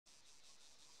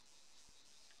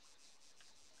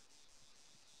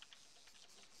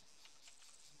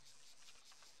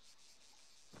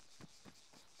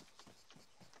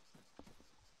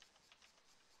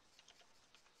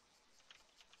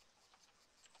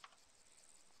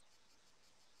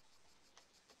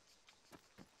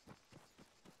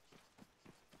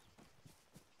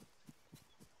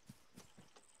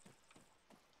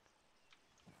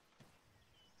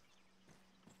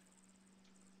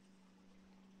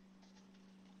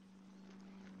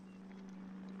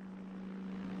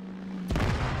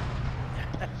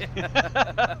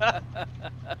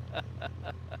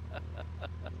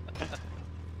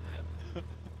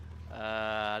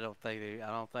I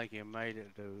don't think you made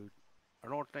it, dude. I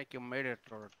don't think you made it,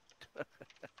 or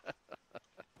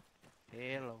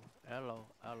hello, hello,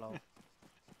 hello.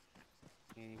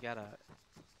 You gotta.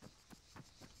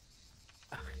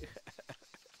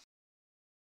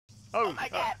 Oh Oh my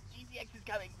god, GCX is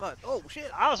coming. But oh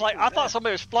shit! I was like, I thought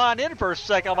somebody was flying in for a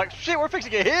second. I'm like, shit, we're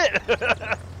fixing to get hit.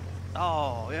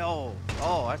 Oh,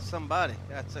 oh, that's somebody.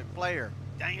 That's a player.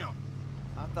 Damn.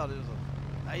 I thought it was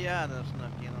a AI that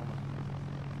snuck in on me.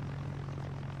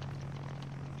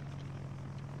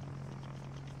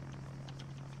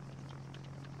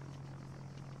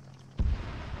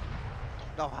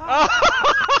 Oh, hi.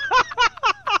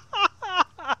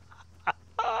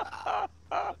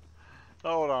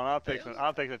 Hold on, I'll fix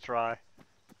a try.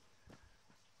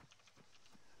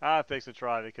 I'll fix a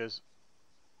try because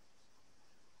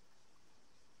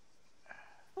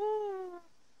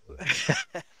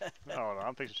hold on,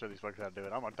 I'm fixing to show these folks how to do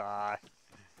it. I'm gonna die.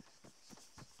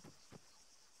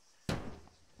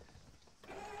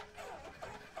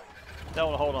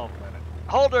 Don't hold on for a minute.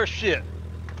 Hold their shit.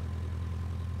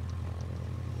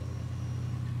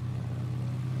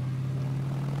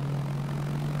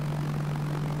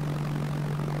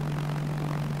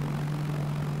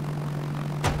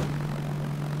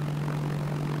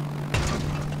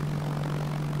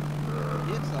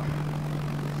 Hit something.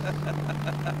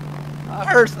 I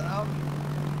heard something.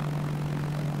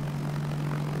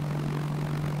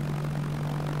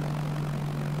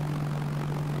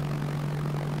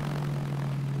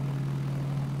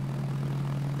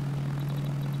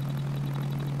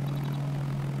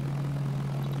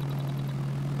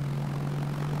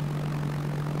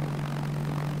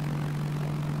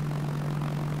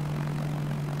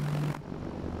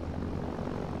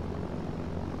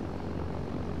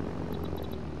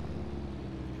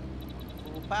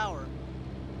 Full power.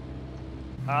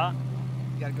 Huh?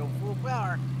 You gotta go full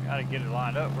power. Gotta get it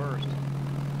lined up first.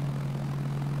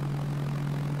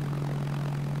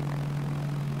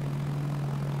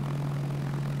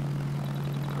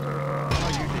 Oh,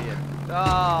 you did.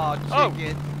 Oh,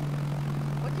 chicken.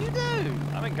 What'd you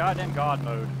do? I'm in goddamn God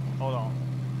mode. Hold on.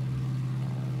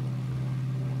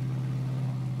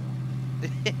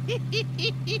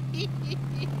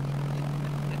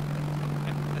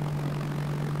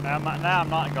 Now I'm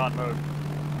not in God mode.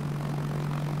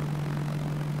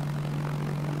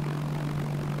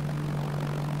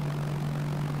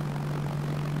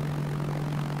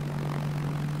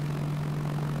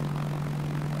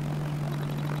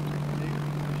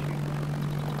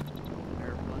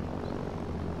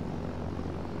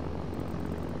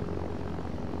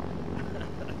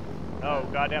 Oh,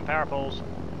 goddamn power poles.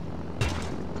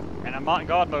 And I'm not in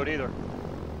God mode either.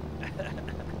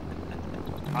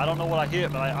 I don't know what I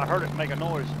hit, but I heard it make a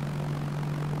noise.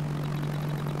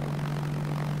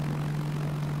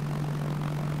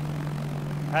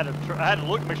 I had to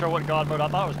look to make sure I wasn't God mode. I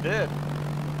thought I was dead.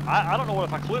 I don't know what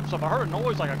if I clipped something. I heard a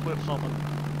noise like I clipped something.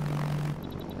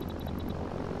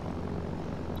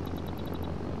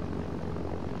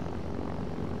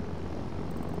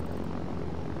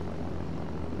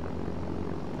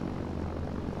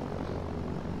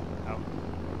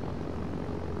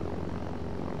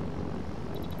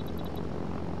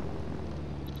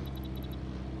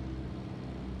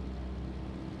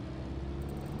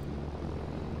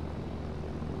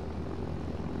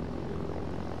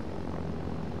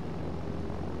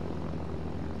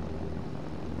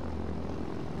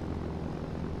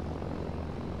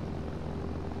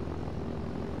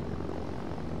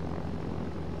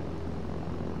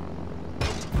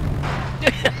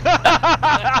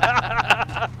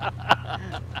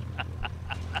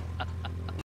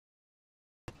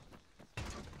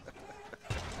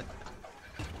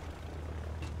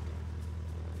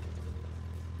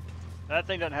 That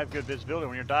thing doesn't have good visibility.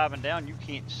 When you're diving down, you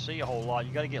can't see a whole lot.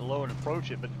 You got to get low and approach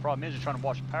it, but the problem is you're trying to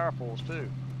watch the power poles too.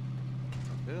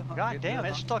 God damn,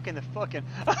 it's stuck in the fucking...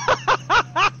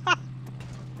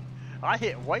 I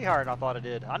hit way higher than I thought I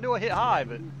did. I knew I hit high,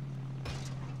 but...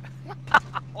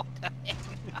 What the heck?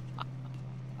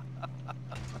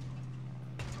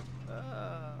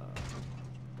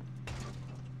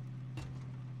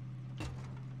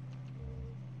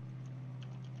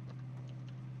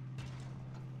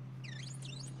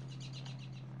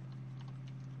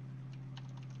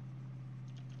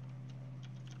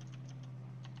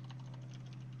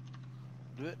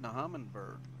 Do it in a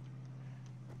hummingbird.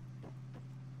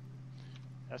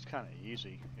 That's kind of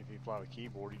easy. If you fly with a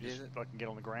keyboard, you just fucking get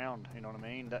on the ground. You know what I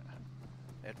mean? That...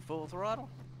 At full throttle?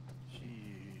 Gee.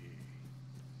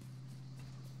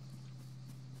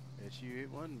 Bet you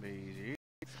it wouldn't be easy.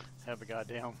 Have a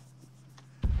goddamn.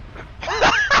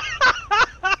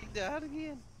 He died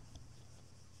again.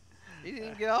 He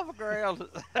didn't get off the ground.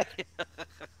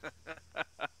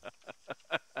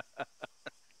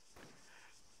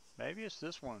 Maybe it's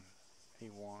this one he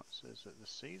wants. Is it the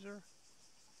Caesar?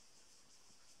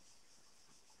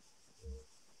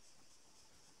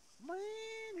 Man,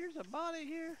 here's a body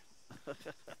here.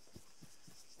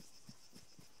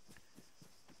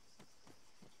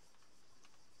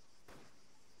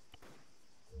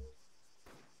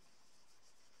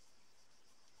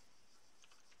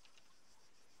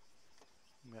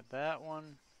 Got that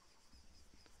one.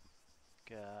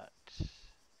 Got.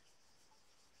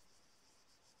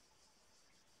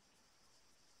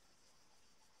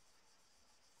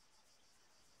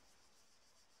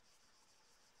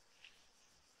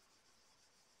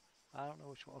 I don't know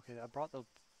which one. Okay, I brought the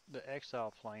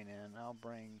exile plane in. I'll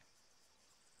bring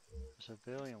the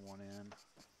civilian one in.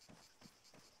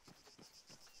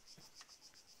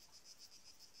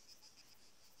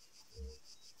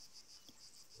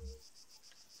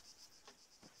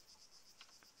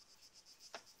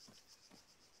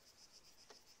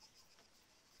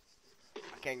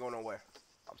 I can't go nowhere.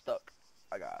 I'm stuck.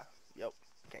 Yep.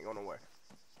 Can't go nowhere.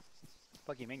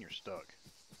 Fuck you mean you're stuck?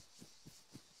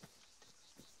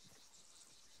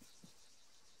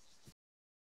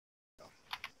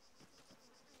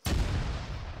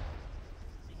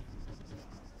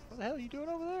 What the hell are you doing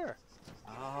over there?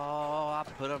 Oh, I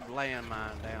put a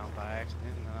landmine down by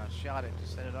accident and I shot it to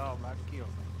set it off like a kill.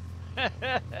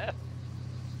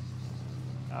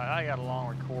 I got a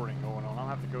long recording going on. I'll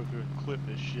have to go through and clip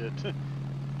this shit.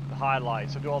 The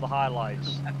highlights. I'll do all the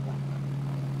highlights.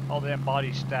 All them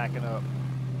bodies stacking up.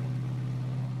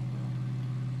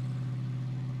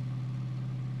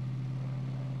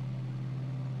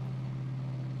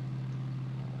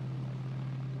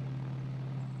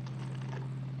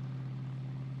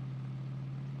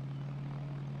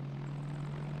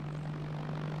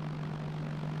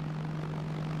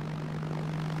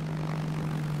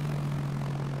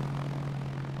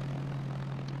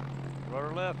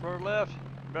 Rudder left, rudder left.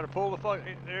 You better pull the fuck.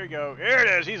 There you go. Here it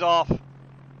is. He's off.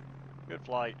 Good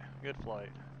flight. Good flight.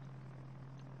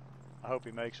 I hope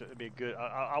he makes it. It'd be good.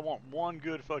 I want one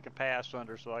good fucking pass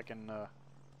under so I can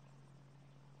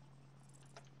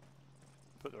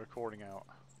put the recording out.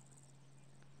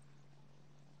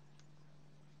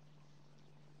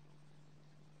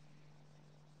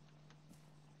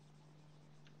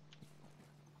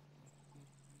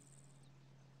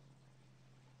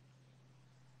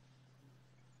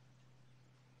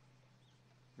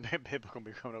 People gonna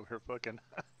be coming over here fucking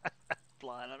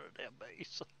flying under that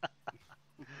base.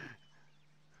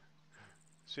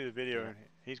 See the video? Yeah.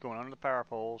 He's going under the power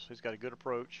poles. He's got a good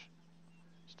approach.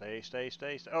 Stay, stay,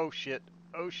 stay, stay. Oh shit!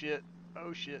 Oh shit!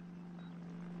 Oh shit!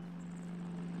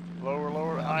 Lower,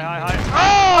 lower, high, high,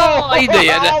 high. Oh, he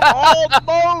did.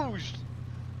 Almost.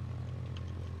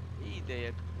 He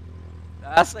did.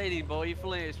 I seen him, boy. He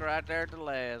flinched right there at the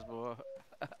last, boy.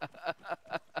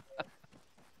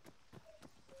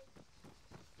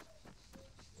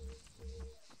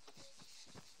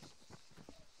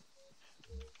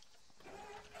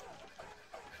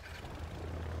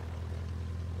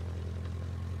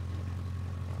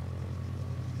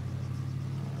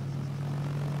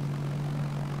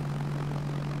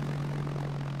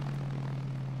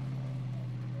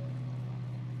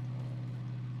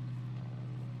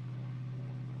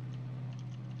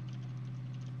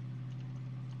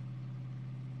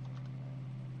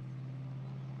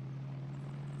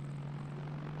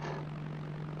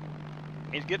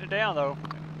 He's getting it down though.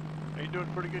 He's doing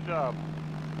a pretty good job.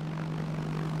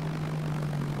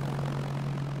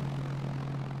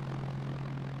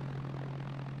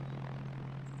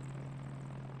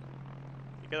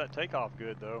 You got that takeoff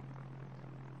good though.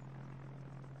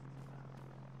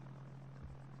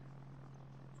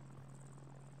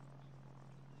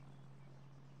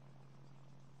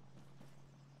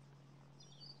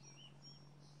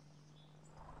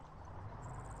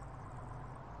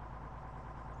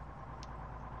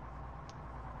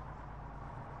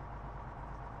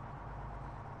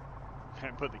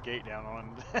 And put the gate down on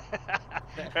him.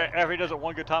 After he does it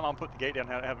one good time, I'll put the gate down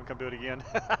and have him come do it again.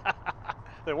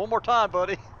 Then one more time,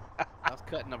 buddy. I was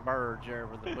cutting a verge there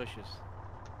with the bushes.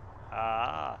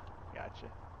 Ah, gotcha.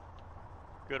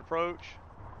 Good approach.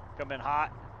 Come in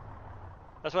hot.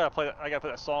 That's why I play. I gotta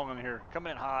put that song in here. Come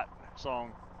in hot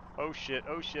song. Oh shit!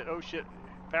 Oh shit! Oh shit!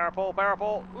 Power pole! Power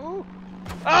pole! Ooh!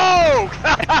 Oh!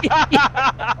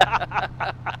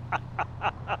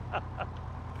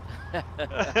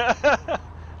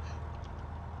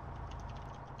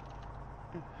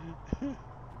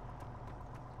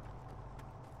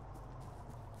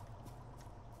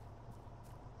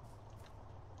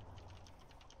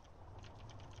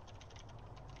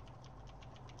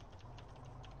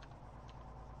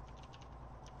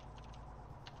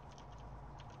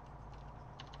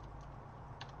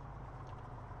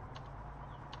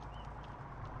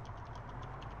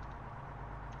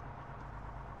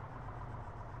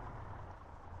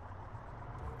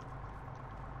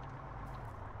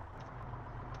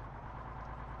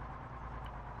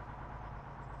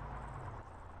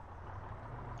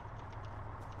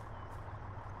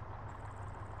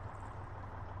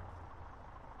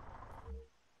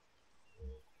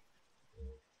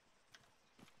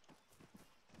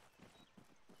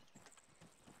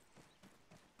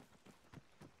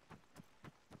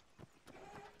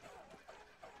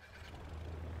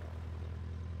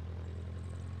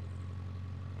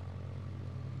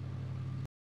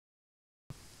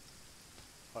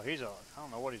 Oh, he's I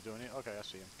don't know what he's doing. Okay, I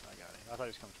see him. I got him. I thought he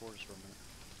was coming towards us for a minute.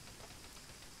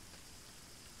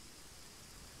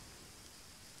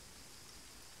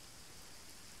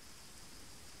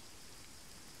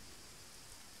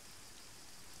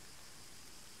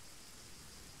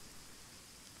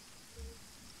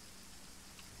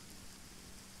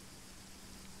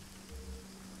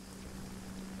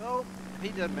 Oh, he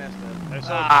done messed up. That's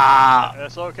Ah!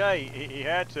 That's okay. He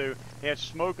had to. He had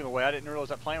smoke in the way. I didn't realize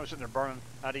that plane was sitting there burning.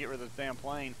 I had to get rid of the damn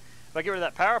plane. If I get rid of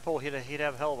that power pole, he'd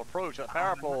have a hell of an approach. That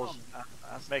power pole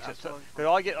makes it tough. But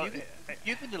all I get.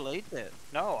 You can delete that.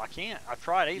 No, I can't. I've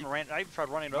tried. I even tried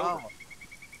running it over.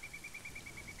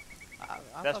 I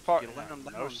That's thought part. you could let them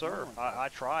down No, sir. going. I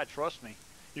tried. Trust me.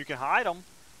 You can hide them.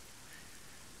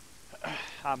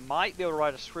 I might be able to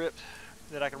write a script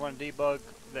that I can run debug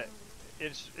that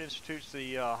institutes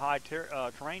the high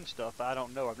terrain stuff. I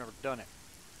don't know. I've never done it.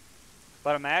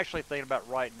 But I'm actually thinking about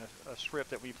writing a script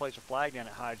that when you place a flag down,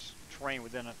 it hides terrain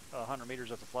within 100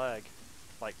 meters of the flag,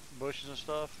 like bushes and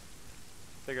stuff.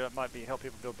 Figure that might help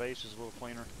people build bases a little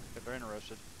cleaner if they're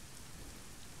interested.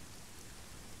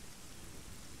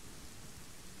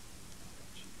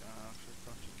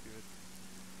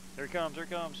 There he comes. There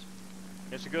he comes.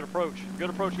 It's a good approach.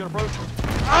 Good approach. Good approach.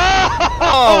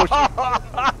 Oh!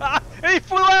 He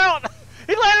flew out.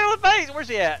 He landed on the base. Where's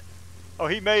he at? Oh,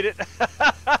 he made it.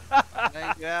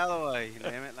 Hey, get out of the way,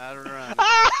 damn it, let her run.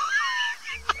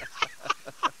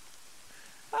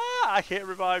 I can't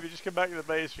revive you. Just come back to the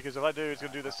base because if I do, it's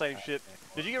gonna do the same shit.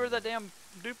 Did you get rid of that damn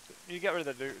dupe? You got rid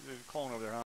of that the clone over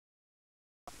there, huh?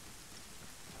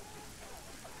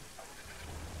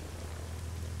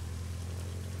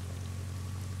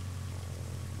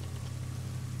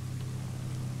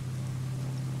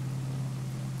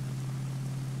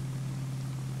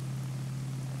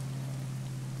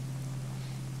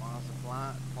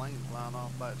 Plane flying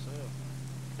off by itself.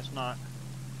 It's not.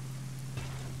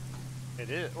 It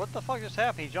is. What the fuck just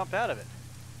happened? He jumped out of it.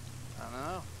 I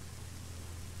know.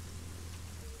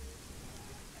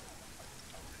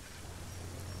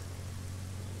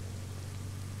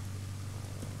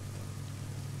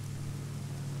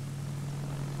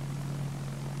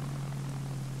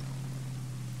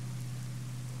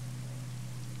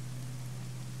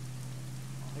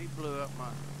 He blew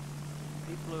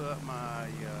up my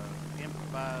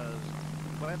improvised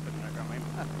weapon there. I mean,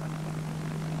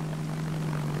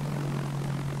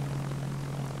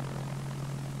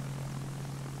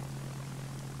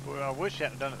 Well, I wish I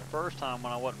hadn't done it the first time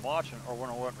when I wasn't watching or when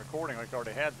I wasn't recording. Like I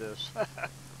already had this,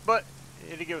 but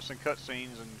it'd give us some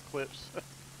cutscenes and clips.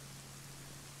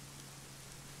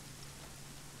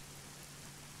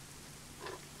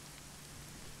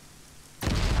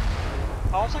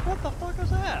 I was like, what the fuck is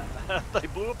that? They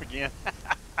blew up again.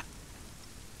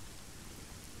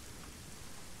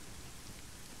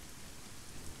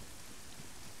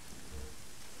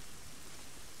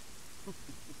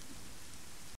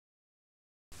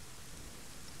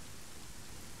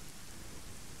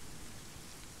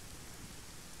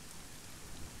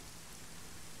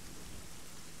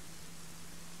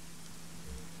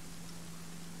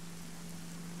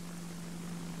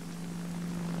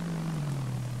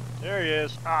 There he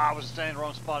is. Ah, I was standing in the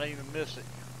wrong spot. I didn't even miss it.